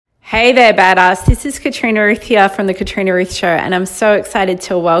Hey there, badass. This is Katrina Ruth here from The Katrina Ruth Show, and I'm so excited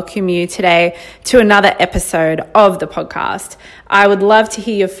to welcome you today to another episode of the podcast. I would love to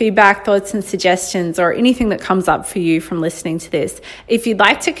hear your feedback, thoughts, and suggestions, or anything that comes up for you from listening to this. If you'd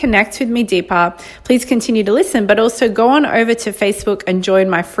like to connect with me deeper, please continue to listen, but also go on over to Facebook and join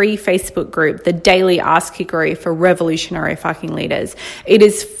my free Facebook group, The Daily Ask Hickory for Revolutionary Fucking Leaders. It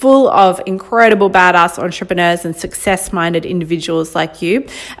is full of incredible badass entrepreneurs and success-minded individuals like you,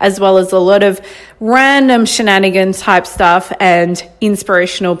 as well as a lot of random shenanigans type stuff and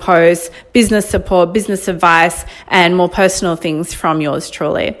inspirational posts, business support, business advice, and more personal things from yours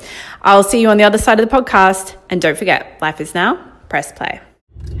truly. I'll see you on the other side of the podcast. And don't forget, life is now. Press play.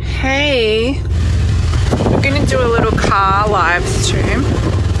 Hey, we're going to do a little car live stream.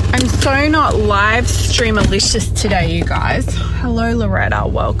 I'm so not live stream-alicious today, you guys. Hello, Loretta.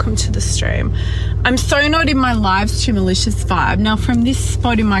 Welcome to the stream. I'm so not in my live stream-alicious vibe. Now, from this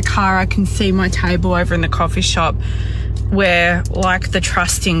spot in my car, I can see my table over in the coffee shop where, like the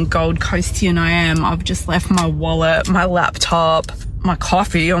trusting Gold Coastian I am, I've just left my wallet, my laptop, my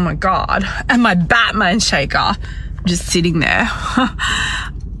coffee, oh my God, and my Batman shaker just sitting there.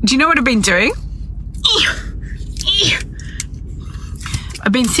 Do you know what I've been doing?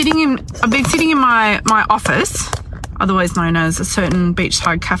 I've been sitting in my office, otherwise known as a certain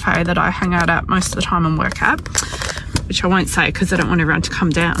beachside cafe that I hang out at most of the time and work at, which I won't say because I don't want everyone to come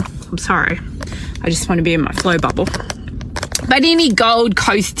down. I'm sorry. I just want to be in my flow bubble. But any Gold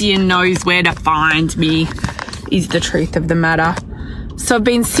Coastian knows where to find me, is the truth of the matter. So I've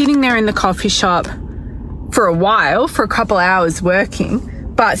been sitting there in the coffee shop for a while, for a couple hours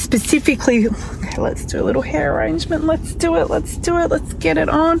working, but specifically, okay, let's do a little hair arrangement. Let's do it. Let's get it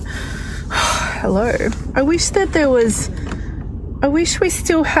on. Hello. I wish we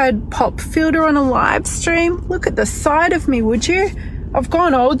still had pop filter on a live stream. Look at the side of me, would you? I've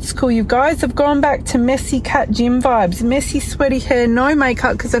gone old school, you guys. I've gone back to messy cat gym vibes. Messy, sweaty hair, no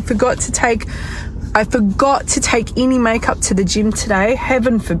makeup because I forgot to take any makeup to the gym today.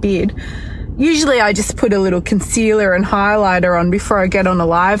 Heaven forbid. Usually I just put a little concealer and highlighter on before I get on a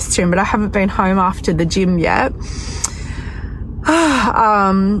live stream, but I haven't been home after the gym yet.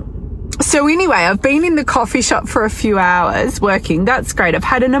 So anyway, I've been in the coffee shop for a few hours working. That's great. I've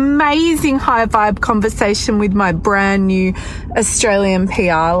had an amazing high vibe conversation with my brand new Australian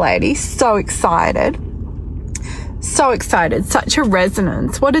PR lady. So excited. Such a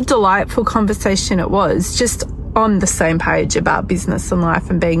resonance. What a delightful conversation it was. Just on the same page about business and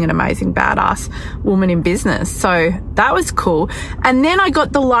life and being an amazing badass woman in business. So that was cool. And then I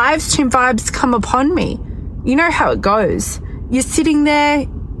got the live stream vibes come upon me. You know how it goes. You're sitting there,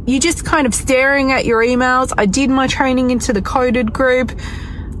 you're just kind of staring at your emails. I did my training into the coded group.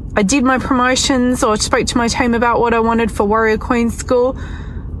 I did my promotions or spoke to my team about what I wanted for Warrior Queen School.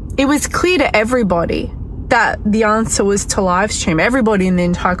 It was clear to everybody that the answer was to live stream. Everybody in the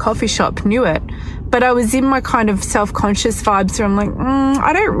entire coffee shop knew it. But I was in my kind of self-conscious vibes where I'm like,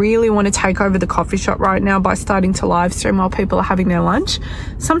 I don't really want to take over the coffee shop right now by starting to live stream while people are having their lunch.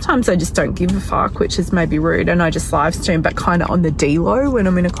 Sometimes I just don't give a fuck, which is maybe rude, and I just live stream, but kind of on the D-low when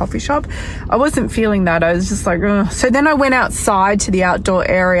I'm in a coffee shop. I wasn't feeling that. I was just like, ugh. So then I went outside to the outdoor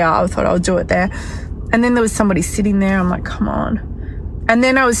area. I thought I'll do it there. And then there was somebody sitting there. I'm like, come on. And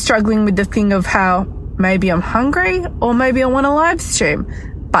then I was struggling with the thing of how maybe I'm hungry or maybe I want to live stream.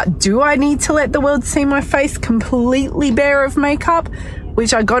 But do I need to let the world see my face completely bare of makeup?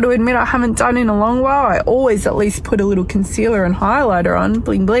 Which I got to admit I haven't done in a long while. I always at least put a little concealer and highlighter on,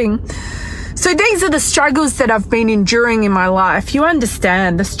 bling bling. So these are the struggles that I've been enduring in my life. You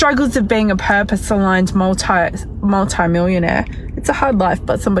understand the struggles of being a purpose-aligned multi-millionaire. It's a hard life,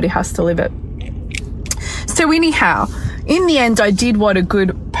 but somebody has to live it. So anyhow, in the end, I did what a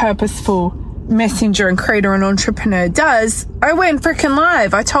good, purposeful messenger and creator and entrepreneur does. I went freaking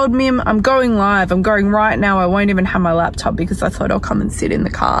live. I told Mim, I'm going live. I'm going right now. I won't even have my laptop because I thought I'll come and sit in the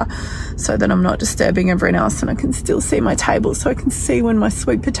car so that I'm not disturbing everyone else and I can still see my table so I can see when my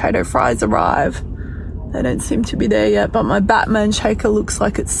sweet potato fries arrive. They don't seem to be there yet, but my Batman shaker looks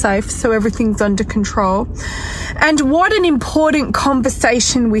like it's safe, so everything's under control. And what an important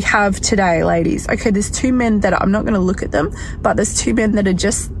conversation we have today, ladies. Okay, there's two men that I'm not going to look at them, but there's two men that are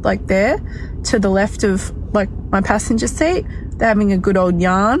just like there to the left of like my passenger seat. They're having a good old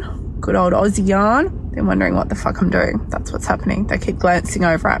yarn, good old Aussie yarn. They're wondering what the fuck I'm doing. That's what's happening. They keep glancing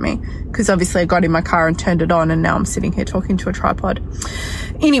over at me because obviously I got in my car and turned it on and now I'm sitting here talking to a tripod.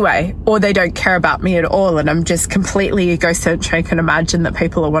 Anyway, or they don't care about me at all and I'm just completely egocentric and imagine that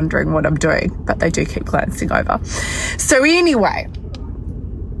people are wondering what I'm doing, but they do keep glancing over. So anyway,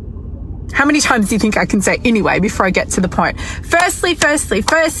 How many times do you think I can say anyway before I get to the point? Firstly,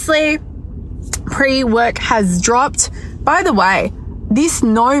 pre-work has dropped. By the way, this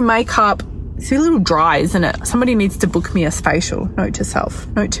no makeup, it's a little dry, isn't it? Somebody needs to book me a facial. Note to self,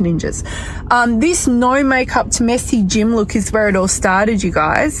 note to ninjas. This no makeup to messy gym look is where it all started, you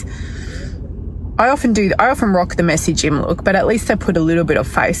guys. I often rock the messy gym look, but at least I put a little bit of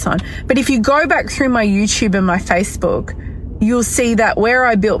face on. But if you go back through my YouTube and my Facebook, you'll see that where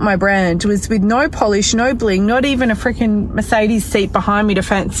I built my brand was with no polish, no bling, not even a freaking Mercedes seat behind me to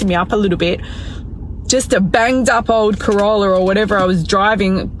fancy me up a little bit. Just a banged up old Corolla or whatever I was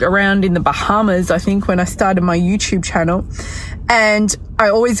driving around in the Bahamas, I think, when I started my YouTube channel. And I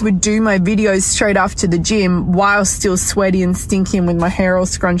always would do my videos straight after the gym while still sweaty and stinking with my hair all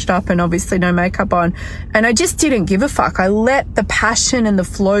scrunched up and obviously no makeup on. And I just didn't give a fuck. I let the passion and the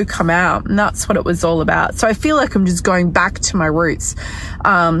flow come out, and that's what it was all about. So I feel like I'm just going back to my roots.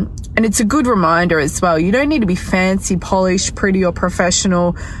 And it's a good reminder as well. You don't need to be fancy, polished, pretty or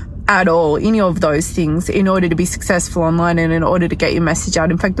professional at all, any of those things, in order to be successful online and in order to get your message out.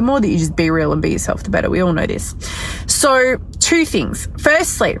 In fact, the more that you just be real and be yourself, the better. We all know this. So 2 things.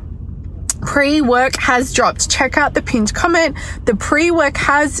 Firstly, pre-work has dropped. Check out the pinned comment. The pre-work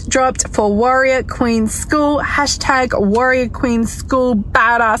has dropped for Warrior Queen School. Hashtag Warrior Queen School.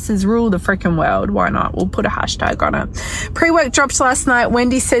 Badasses rule the freaking world. Why not? We'll put a hashtag on it. Pre-work dropped last night.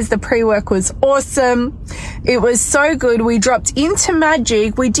 Wendy says the pre-work was awesome. It was so good. We dropped into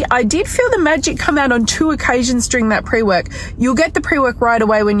magic. I did feel the magic come out on 2 occasions during that pre-work. You'll get the pre-work right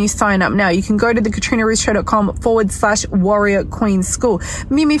away when you sign up now. You can go to thekatrinarusshow.com/Warrior Queen School.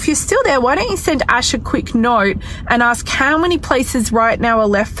 Mim, if you're still there, why don't you send Ash a quick note and ask how many places right now are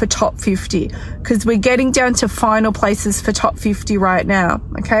left for top 50? Because we're getting down to final places for top 50 right now,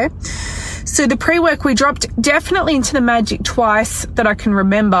 okay? So the pre-work, we dropped definitely into the magic twice that I can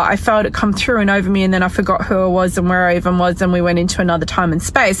remember. I felt it come through and over me, and then I forgot who I was and where I even was, and we went into another time and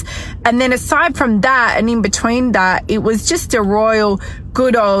space. And then aside from that, and in between that, it was just a royal,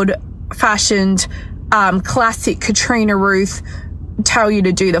 good old fashioned, classic Katrina Ruth tell you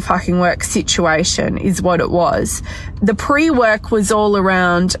to do the fucking work situation is what it was. The pre-work was all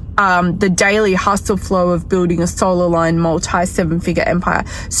around the daily hustle flow of building a solar line multi-7-figure empire.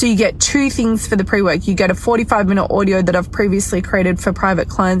 So you get 2 things for the pre-work. You get a 45-minute audio that I've previously created for private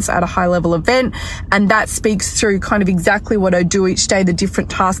clients at a high-level event, and that speaks through kind of exactly what I do each day, the different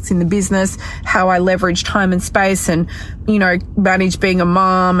tasks in the business, how I leverage time and space and, you know, manage being a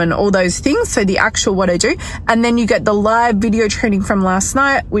mom and all those things. So the actual what I do. And then you get the live video training from last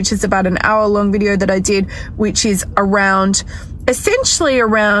night, which is about an hour-long video that I did, which is essentially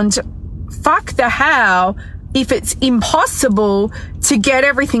around fuck the how if it's impossible to get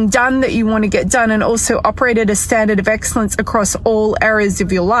everything done that you want to get done and also operate at a standard of excellence across all areas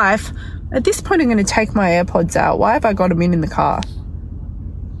of your life. At this point, I'm going to take my AirPods out. Why have I got them in the car?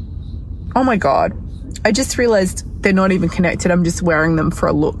 Oh my God. I just realized they're not even connected. I'm just wearing them for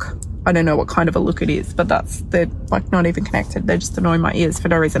a look. I don't know what kind of a look it is, but they're like not even connected. They're just annoying my ears for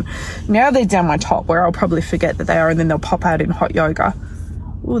no reason. Now they're down my top where I'll probably forget that they are, and then they'll pop out in hot yoga.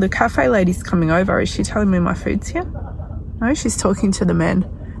 Oh, the cafe lady's coming over. Is she telling me my food's here? No, she's talking to the men.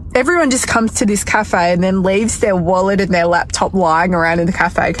 Everyone just comes to this cafe and then leaves their wallet and their laptop lying around in the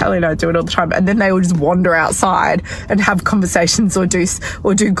cafe. Kelly and I do it all the time. And then they all just wander outside and have conversations or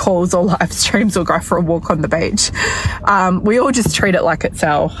do calls or live streams or go for a walk on the beach. We all just treat it like it's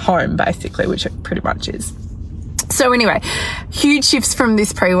our home, basically, which it pretty much is. So anyway, huge shifts from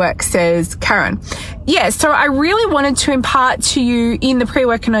this pre-work, says Karen. Yeah, so I really wanted to impart to you in the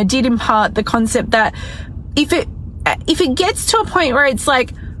pre-work, and I did impart the concept that if it gets to a point where it's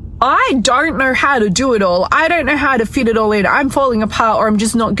like, I don't know how to do it all. I don't know how to fit it all in. I'm falling apart, or I'm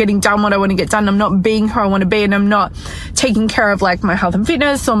just not getting done what I want to get done. I'm not being who I want to be, and I'm not taking care of like my health and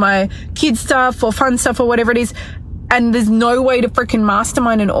fitness or my kids stuff or fun stuff or whatever it is. And there's no way to freaking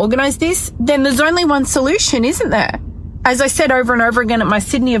mastermind and organize this. Then there's only one solution, isn't there? As I said over and over again at my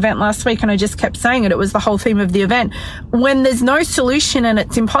Sydney event last week, and I just kept saying it, it was the whole theme of the event. When there's no solution and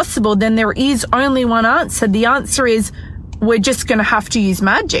it's impossible, then there is only one answer. The answer is, we're just going to have to use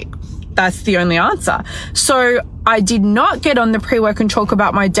magic. That's the only answer. So I did not get on the pre-work and talk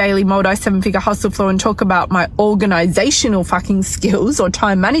about my daily multi-7-figure hustle flow and talk about my organizational fucking skills or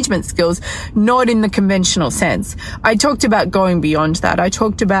time management skills, not in the conventional sense. I talked about going beyond that. I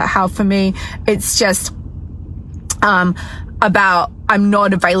talked about how for me, it's just about I'm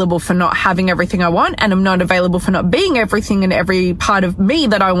not available for not having everything I want, and I'm not available for not being everything and every part of me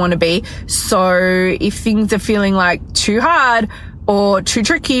that I want to be. So if things are feeling like too hard or too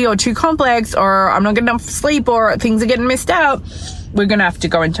tricky or too complex, or I'm not getting enough sleep, or things are getting missed out, we're going to have to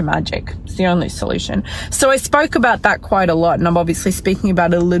go into magic. It's the only solution. So I spoke about that quite a lot, and I'm obviously speaking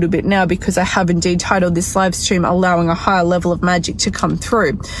about it a little bit now because I have indeed titled this live stream Allowing a Higher Level of Magic to Come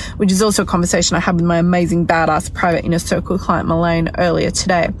Through, which is also a conversation I had with my amazing badass private inner circle client Melaine earlier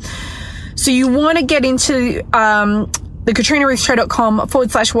today. So you want to get into the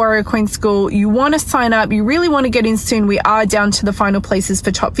KatrinaRuthStray.com/Warrior Queen School. You want to sign up. You really want to get in soon. We are down to the final places for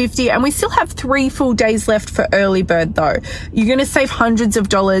top 50, and we still have 3 full days left for early bird though. You're going to save hundreds of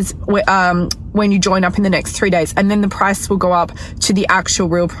dollars when you join up in the next 3 days, and then the price will go up to the actual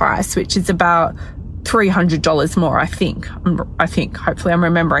real price, which is about $300 more, I think. Hopefully I'm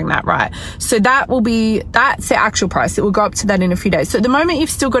remembering that right. So that's the actual price. It will go up to that in a few days. So at the moment, you've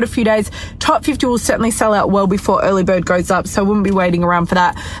still got a few days. Top 50 will certainly sell out well before early bird goes up, so I wouldn't be waiting around for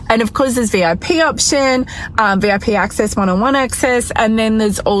that. And of course, there's VIP option, VIP access, one-on-one access, and then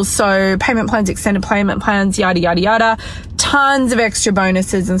there's also payment plans, extended payment plans, yada, yada, yada. Tons of extra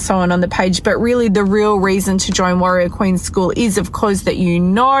bonuses and so on the page. But really, the real reason to join Warrior Queen School is, of course, that you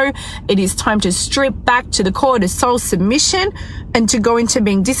know it is time to strip back to the core, to soul submission, and to go into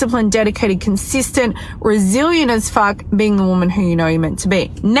being disciplined, dedicated, consistent, resilient as fuck, being the woman who you know you're meant to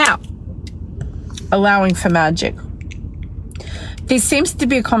be. Now, allowing for magic. This seems to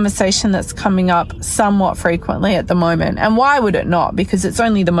be a conversation that's coming up somewhat frequently at the moment. And why would it not? Because it's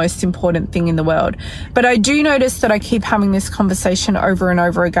only the most important thing in the world. But I do notice that I keep having this conversation over and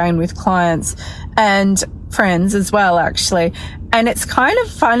over again with clients and friends as well, actually. And it's kind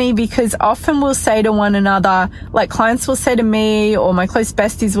of funny because often we'll say to one another, like clients will say to me, or my close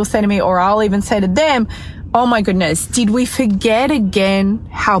besties will say to me, or I'll even say to them, oh my goodness, did we forget again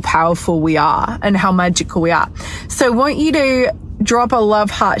how powerful we are and how magical we are? So I want you to drop a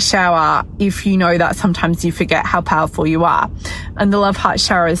love heart shower if you know that sometimes you forget how powerful you are. And the love heart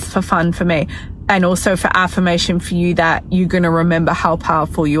shower is for fun for me, and also for affirmation for you that you're going to remember how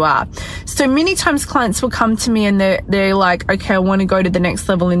powerful you are. So many times clients will come to me and they're like, okay, I want to go to the next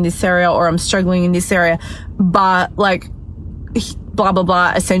level in this area, or I'm struggling in this area, but like blah, blah,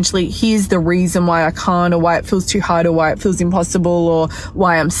 blah. Essentially, here's the reason why I can't, or why it feels too hard, or why it feels impossible, or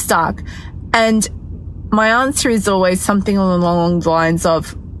why I'm stuck. And my answer is always something along the lines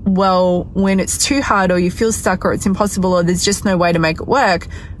of, well, when it's too hard, or you feel stuck, or it's impossible, or there's just no way to make it work,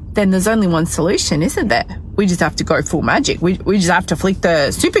 then there's only one solution, isn't there? We just have to go full magic. We just have to flick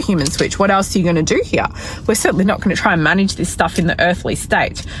the superhuman switch. What else are you going to do here? We're certainly not going to try and manage this stuff in the earthly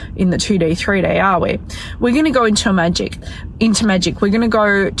state, in the 2D, 3D, are we? We're going to go into magic. We're going to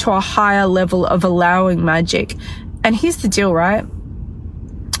go to a higher level of allowing magic. And here's the deal, right?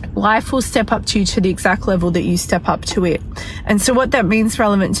 Life will step up to you to the exact level that you step up to it. And so what that means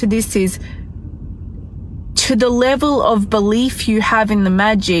relevant to this is, to the level of belief you have in the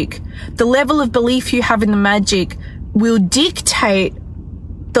magic, the level of belief you have in the magic will dictate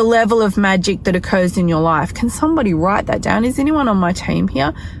the level of magic that occurs in your life. Can somebody write that down? Is anyone on my team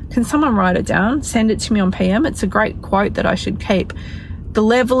here? Can someone write it down? Send it to me on PM. It's a great quote that I should keep. The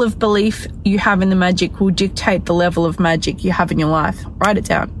level of belief you have in the magic will dictate the level of magic you have in your life. Write it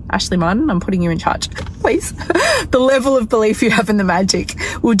down. Ashley Martin, I'm putting you in charge, please. The level of belief you have in the magic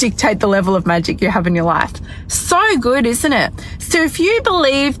will dictate the level of magic you have in your life. So good, isn't it? So if you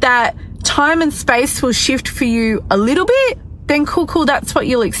believe that time and space will shift for you a little bit, then cool, that's what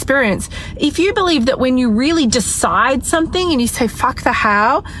you'll experience. If you believe that when you really decide something and you say, fuck the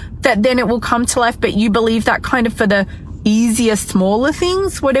how, that then it will come to life, but you believe that kind of for the easier, smaller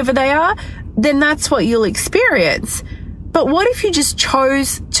things, whatever they are, then that's what you'll experience. But what if you just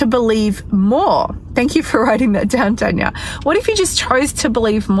chose to believe more? Thank you for writing that down, Tanya. What if you just chose to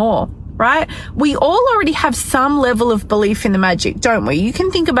believe more, right? We all already have some level of belief in the magic, don't we? You can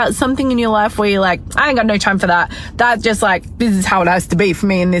think about something in your life where you're like, I ain't got no time for that. That's just like, this is how it has to be for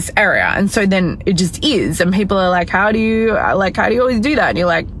me in this area. And so then it just is. And people are like, how do you always do that? And you're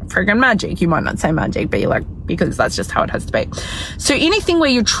like, friggin' magic. You might not say magic, but you're like, because that's just how it has to be. So anything where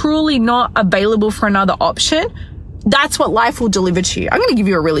you're truly not available for another option, that's what life will deliver to you. I'm going to give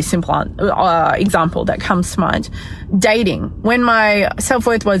you a really simple example that comes to mind. Dating. When my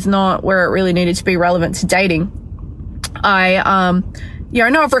self-worth was not where it really needed to be relevant to dating, I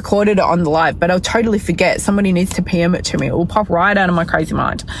know I've recorded it on the live, but I'll totally forget. Somebody needs to PM it to me. It will pop right out of my crazy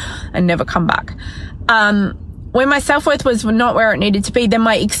mind and never come back. When my self-worth was not where it needed to be, then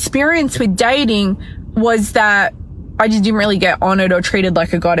my experience with dating was that I just didn't really get honored or treated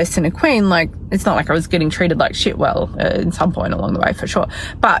like a goddess and a queen. Like, it's not like I was getting treated like shit, well, at some point along the way for sure.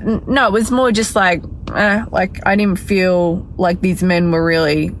 But no, it was more just like I didn't feel like these men were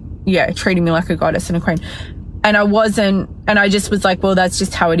really, treating me like a goddess and a queen. And I just was like, well, that's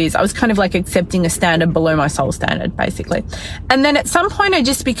just how it is. I was kind of like accepting a standard below my soul standard, basically. And then at some point I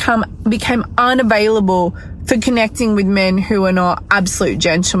just became unavailable for connecting with men who are not absolute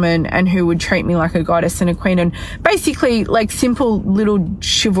gentlemen and who would treat me like a goddess and a queen, and basically like simple little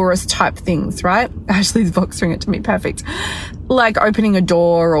chivalrous type things, right? Ashley's boxing it to me, perfect. Like opening a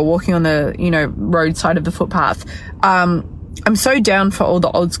door or walking on the, roadside of the footpath. I'm so down for all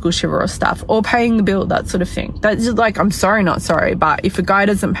the old school chivalrous stuff, or paying the bill, that sort of thing. That's just like, I'm sorry, not sorry. But if a guy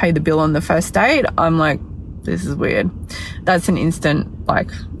doesn't pay the bill on the first date, I'm like, this is weird. That's an instant,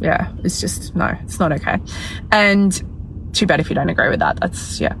 like, yeah, it's just, no, it's not okay. And too bad if you don't agree with that.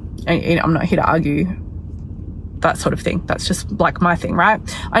 That's, yeah, I'm not here to argue that sort of thing. That's just like my thing, right?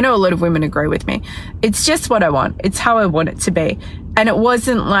 I know a lot of women agree with me. It's just what I want. It's how I want it to be. And it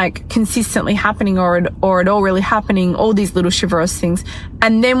wasn't like consistently happening or at all really happening, all these little chivalrous things.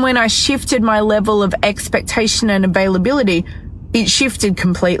 And then when I shifted my level of expectation and availability, it shifted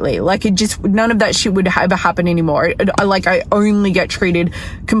completely. Like none of that shit would ever happen anymore. I only get treated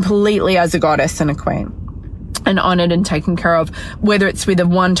completely as a goddess and a queen, and honored and taken care of, whether it's with a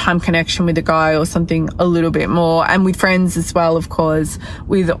one-time connection with a guy or something a little bit more, and with friends as well, of course,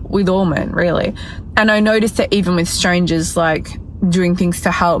 with all men, really. And I noticed that even with strangers, like doing things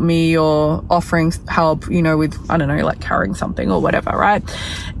to help me or offering help, with, I don't know, like carrying something or whatever, right?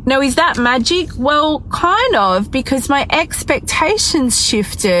 Now, is that magic? Well, kind of, because my expectations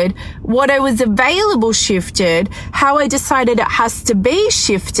shifted, what I was available shifted, how I decided it has to be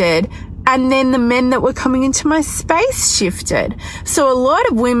shifted, and then the men that were coming into my space shifted. So a lot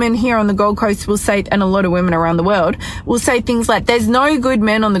of women here on the Gold Coast will say, and a lot of women around the world will say things like, there's no good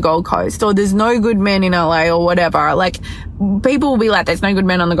men on the Gold Coast, or there's no good men in LA, or whatever. Like, people will be like, there's no good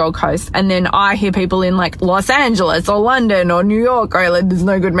men on the Gold Coast. And then I hear people in like Los Angeles or London or New York go, like, there's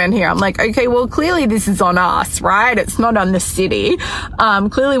no good men here. I'm like, okay, well, clearly this is on us, right? It's not on the city.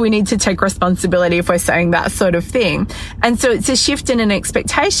 Clearly we need to take responsibility if we're saying that sort of thing. And so it's a shift in an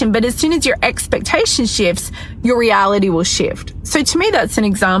expectation. But as soon as your expectation shifts, your reality will shift. So to me, that's an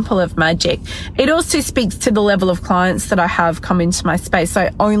example of magic. It also speaks to the level of clients that I have come into my space.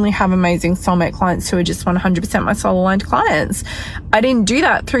 I only have amazing soulmate clients who are just 100% my soul aligned clients. I didn't do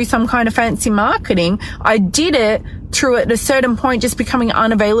that through some kind of fancy marketing. I did it through at a certain point just becoming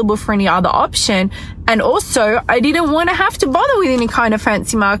unavailable for any other option. And also, I didn't want to have to bother with any kind of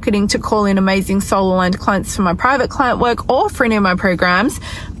fancy marketing to call in amazing soul-aligned clients for my private client work or for any of my programs.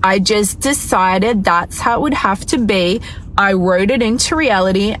 I just decided that's how it would have to be. I wrote it into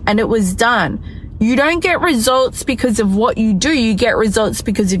reality and it was done. You don't get results because of what you do. You get results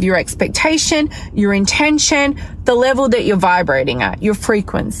because of your expectation, your intention, the level that you're vibrating at, your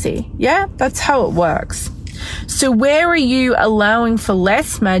frequency. Yeah, that's how it works. So where are you allowing for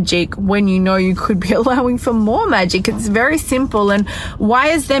less magic when you know you could be allowing for more magic? It's very simple. And why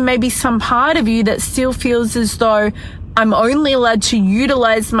is there maybe some part of you that still feels as though I'm only allowed to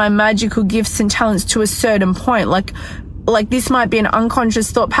utilize my magical gifts and talents to a certain point? Like this might be an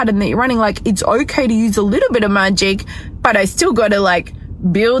unconscious thought pattern that you're running. Like, it's okay to use a little bit of magic, but I still got to like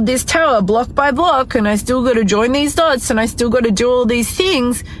build this tower block by block, and I still got to join these dots, and I still got to do all these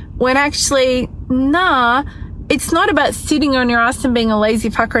things, when actually, nah, it's not about sitting on your ass and being a lazy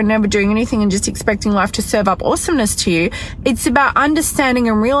fucker and never doing anything and just expecting life to serve up awesomeness to you. It's about understanding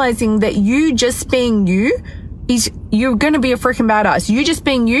and realizing that you just being you you're going to be a freaking badass. You just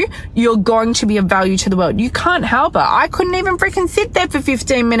being you, you're going to be of value to the world. You can't help it. I couldn't even freaking sit there for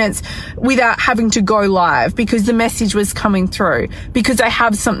 15 minutes without having to go live because the message was coming through, because I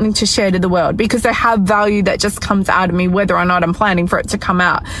have something to share to the world, because I have value that just comes out of me whether or not I'm planning for it to come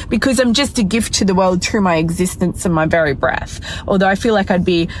out, because I'm just a gift to the world through my existence and my very breath. Although I feel like I'd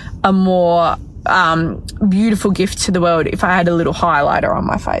be a more beautiful gift to the world if I had a little highlighter on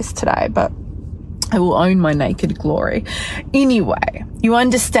my face today, but I will own my naked glory. Anyway, you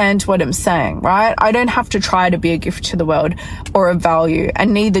understand what I'm saying, right? I don't have to try to be a gift to the world or a value,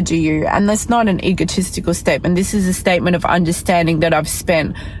 and neither do you. And that's not an egotistical statement. This is a statement of understanding that I've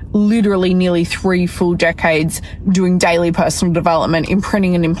spent literally nearly 3 full decades doing daily personal development,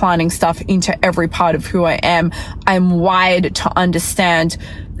 imprinting and implanting stuff into every part of who I am. I'm wired to understand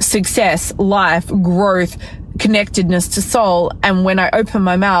success, life, growth, connectedness to soul. And when I open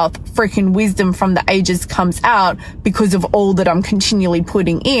my mouth, freaking wisdom from the ages comes out because of all that I'm continually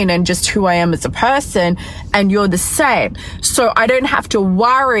putting in and just who I am as a person. And you're the same. So I don't have to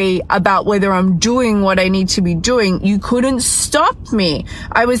worry about whether I'm doing what I need to be doing. You couldn't stop me.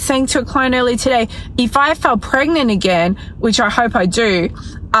 I was saying to a client earlier today, if I fell pregnant again, which I hope I do,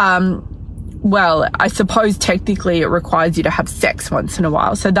 well, I suppose technically it requires you to have sex once in a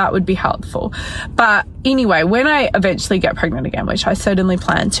while, so that would be helpful. But anyway, when I eventually get pregnant again, which I certainly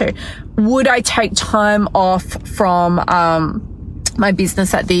plan to, would I take time off from my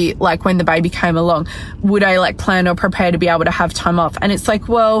business at the, like, when the baby came along? Would I like plan or prepare to be able to have time off? And it's like,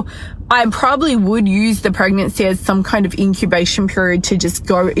 well, I probably would use the pregnancy as some kind of incubation period to just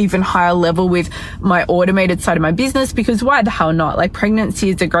go even higher level with my automated side of my business, because why the hell not? Like, pregnancy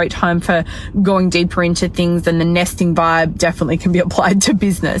is a great time for going deeper into things, and the nesting vibe definitely can be applied to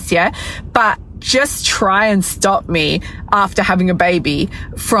business. Yeah. But just try and stop me after having a baby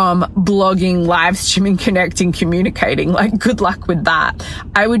from blogging, live streaming, connecting, communicating. Like, good luck with that.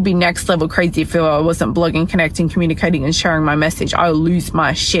 I would be next level crazy if I wasn't blogging, connecting, communicating, and sharing my message. I'll lose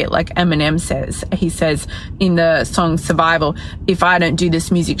my shit. Like Eminem says, he says in the song Survival, if I don't do this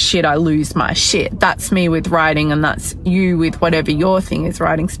music shit, I lose my shit. That's me with writing, and that's you with whatever your thing is,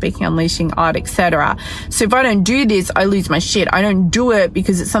 writing, speaking, unleashing, art, etc. So if I don't do this, I lose my shit. I don't do it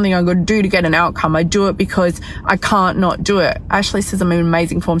because it's something I've got to do to get an outcome. I do it because I can't not do it. Ashley says I'm in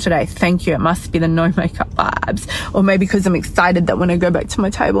amazing form today. Thank you. It must be the no makeup vibes. Or maybe because I'm excited that when I go back to my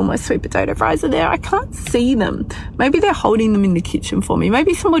table, my sweet potato fries are there. I can't see them. Maybe they're holding them in the kitchen for me.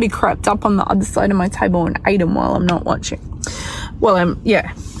 Maybe somebody crept up on the other side of my table and ate them while I'm not watching. Well,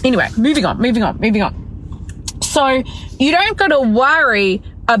 yeah. Anyway, moving on. So you don't got to worry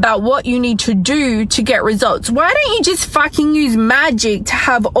about what you need to do to get results. Why don't you just fucking use magic to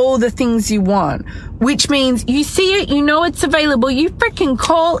have all the things you want? Which means you see it, you know it's available, you freaking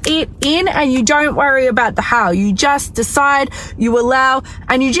call it in, and you don't worry about the how. You just decide, you allow,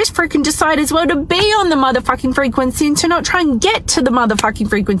 and you just freaking decide as well to be on the motherfucking frequency and to not try and get to the motherfucking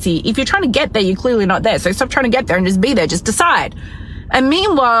frequency. If you're trying to get there, you're clearly not there. So stop trying to get there and just be there. Just decide. And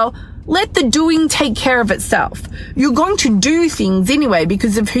meanwhile, let the doing take care of itself. You're going to do things anyway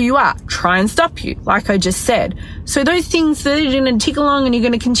because of who you are. Try and stop you, like I just said. So those things that are going to tick along, and you're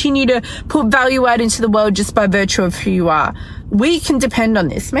going to continue to put value out into the world just by virtue of who you are. We can depend on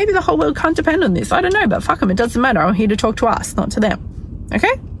this. Maybe the whole world can't depend on this. I don't know, but fuck them. It doesn't matter. I'm here to talk to us, not to them.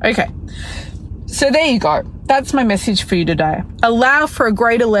 Okay. So there you go. That's my message for you today. Allow for a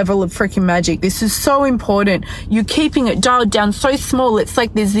greater level of freaking magic. This is so important. You're keeping it dialed down so small. It's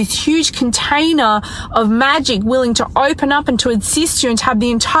like there's this huge container of magic willing to open up and to assist you and to have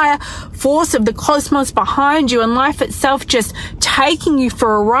the entire force of the cosmos behind you, and life itself just taking you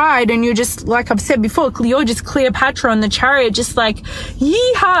for a ride. And you're just, like I've said before, you're just Cleopatra on the chariot, just like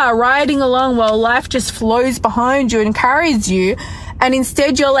yeehaw, riding along while life just flows behind you and carries you. And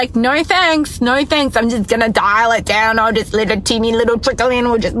instead you're like, no thanks. I'm just going to dial it down. I'll just let a teeny little trickle in.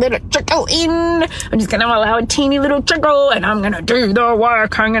 We'll just let it trickle in. I'm just going to allow a teeny little trickle, and I'm going to do the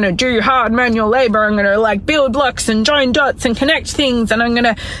work. I'm going to do hard manual labor. I'm going to like build blocks and join dots and connect things. And I'm going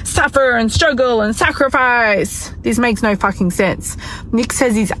to suffer and struggle and sacrifice. This makes no fucking sense. Nick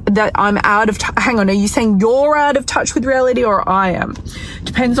says that I'm out of hang on, are you saying you're out of touch with reality, or I am?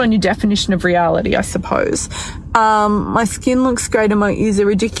 Depends on your definition of reality, I suppose. My skin looks great and my ears are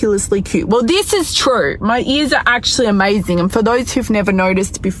ridiculously cute. Well, this is true. My ears are actually amazing. And for those who've never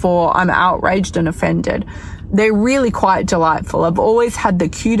noticed before, I'm outraged and offended. They're really quite delightful. I've always had the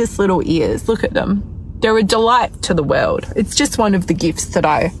cutest little ears. Look at them. They're a delight to the world. It's just one of the gifts that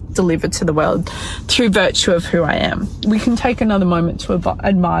I deliver to the world through virtue of who I am. We can take another moment to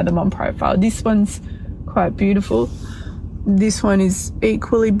admire them on profile. This one's quite beautiful. This one is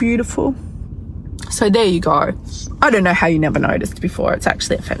equally beautiful. So there you go. I don't know how you never noticed before. It's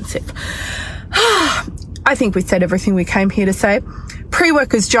actually offensive. I think we said everything we came here to say.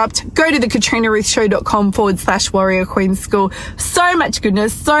 Pre-work is dropped. Go to thekatrinaruthshow.com/Warrior Queen School. So much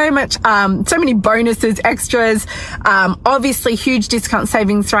goodness, so many bonuses, extras. Obviously huge discount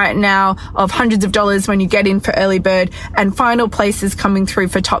savings right now of hundreds of dollars when you get in for early bird, and final places coming through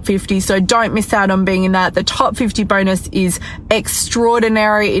for top 50. So don't miss out on being in that. The top 50 bonus is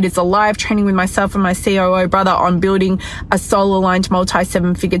extraordinary. It is a live training with myself and my COO brother on building a soul-aligned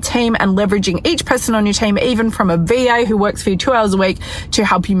multi-7-figure team and leveraging each person on your team, even from a VA who works for you 2 hours a week, to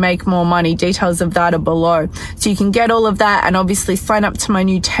help you make more money. Details of that are below. So you can get all of that, and obviously sign up to my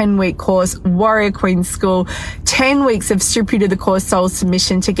new 10-week course, Warrior Queen School. 10 weeks of strip you to the core soul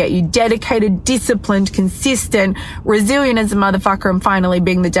submission to get you dedicated, disciplined, consistent, resilient as a motherfucker, and finally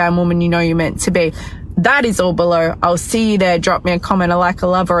being the damn woman you know you're meant to be. That is all below. I'll see you there. Drop me a comment, a like, a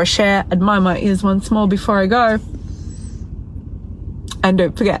love, or a share. Admire my ears once more before I go. And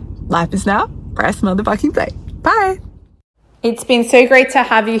don't forget, life is now. Press motherfucking play. Bye. It's been so great to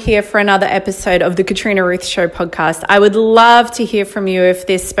have you here for another episode of the Katrina Ruth Show podcast. I would love to hear from you if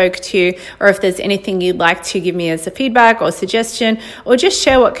this spoke to you, or if there's anything you'd like to give me as a feedback or suggestion, or just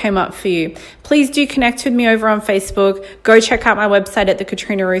share what came up for you. Please do connect with me over on Facebook. Go check out my website at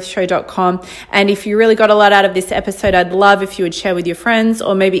thekatrinaruthshow.com. And if you really got a lot out of this episode, I'd love if you would share with your friends,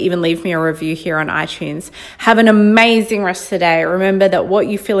 or maybe even leave me a review here on iTunes. Have an amazing rest of the day. Remember that what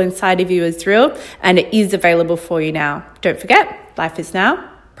you feel inside of you is real, and it is available for you now. Don't forget, life is now.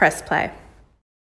 Press play.